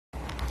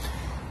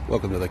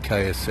Welcome to the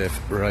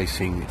KSF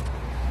Racing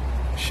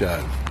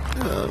Show.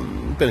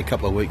 Been a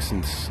couple of weeks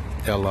since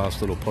our last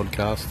little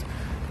podcast,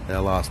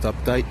 our last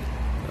update.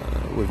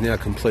 We've now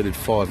completed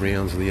 5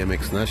 rounds of the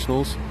MX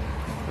Nationals.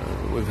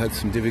 We've had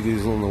some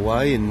difficulties along the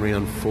way. In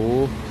round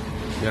 4,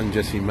 young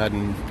Jesse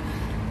Madden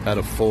had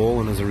a fall,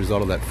 and as a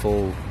result of that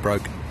fall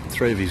broke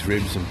 3 of his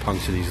ribs and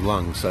punctured his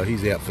lung, so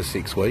he's out for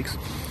 6 weeks,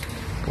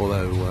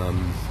 although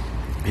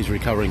he's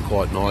recovering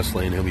quite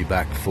nicely and he'll be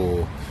back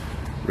for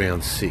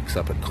round 6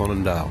 up at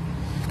Conondale.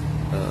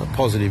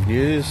 Positive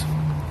news,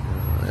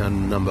 our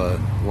number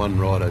 1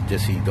 rider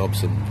Jesse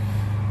Dobson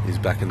is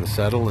back in the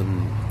saddle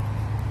and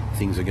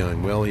things are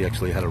going well. He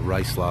actually had a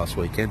race last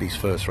weekend, his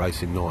first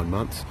race in 9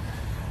 months,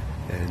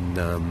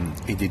 and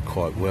he did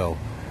quite well.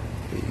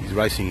 He's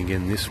racing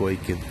again this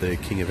week at the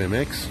King of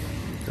MX,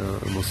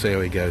 and we'll see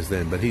how he goes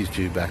then, but he's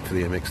due back for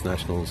the MX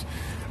Nationals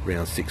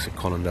round 6 at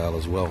Conondale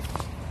as well.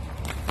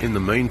 In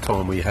the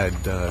meantime, we had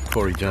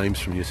Corey James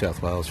from New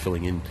South Wales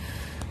filling in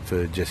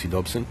for Jesse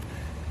Dobson,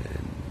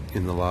 and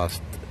in the last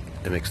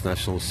MX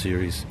Nationals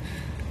series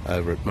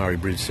over at Murray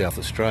Bridge, South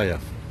Australia.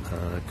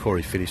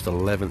 Corey finished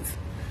 11th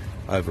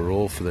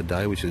overall for the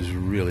day, which is a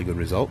really good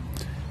result,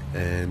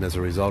 and as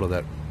a result of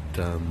that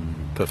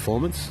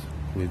performance,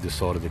 we've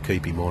decided to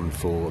keep him on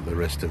for the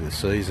rest of the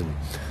season,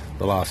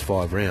 the last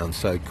 5 rounds.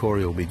 So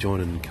Corey will be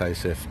joining the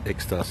KSF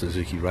X-Star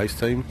Suzuki race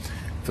team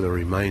for the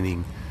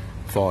remaining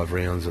 5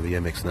 rounds of the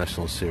MX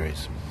Nationals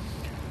series.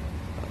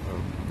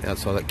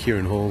 Outside that,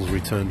 Kieran Hall's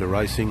returned to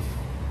racing,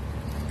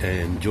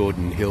 and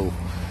Jordan Hill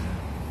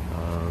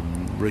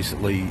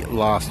recently,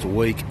 last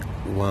week,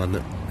 won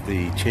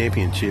the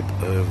championship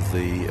of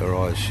the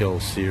Arias Shell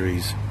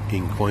Series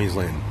in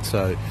Queensland.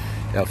 So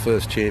our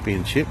first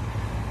championship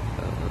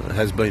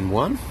has been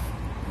won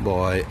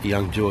by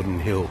young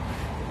Jordan Hill,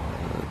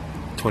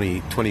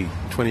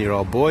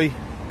 20-year-old boy,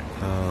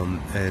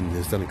 and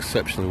has done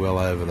exceptionally well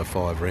over the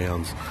 5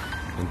 rounds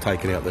and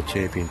taken out the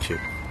championship.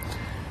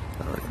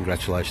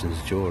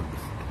 Congratulations, Jordan.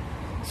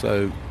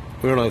 So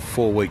we're on a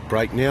 4-week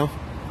break now.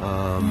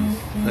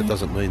 That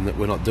doesn't mean that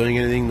we're not doing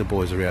anything. The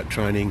boys are out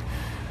training,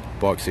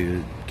 bikes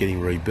are getting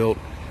rebuilt,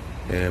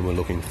 and we're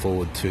looking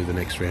forward to the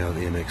next round of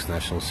the MX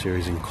National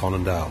Series in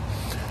Conondale.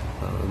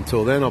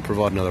 Until then, I'll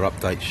provide another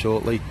update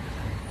shortly,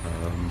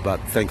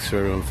 but thanks for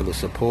everyone for the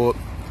support.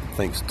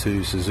 Thanks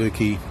to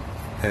Suzuki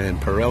and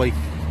Pirelli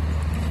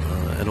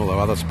and all our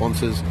other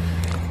sponsors,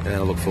 and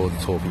I look forward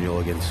to talking to you all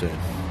again soon.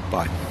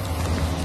 Bye.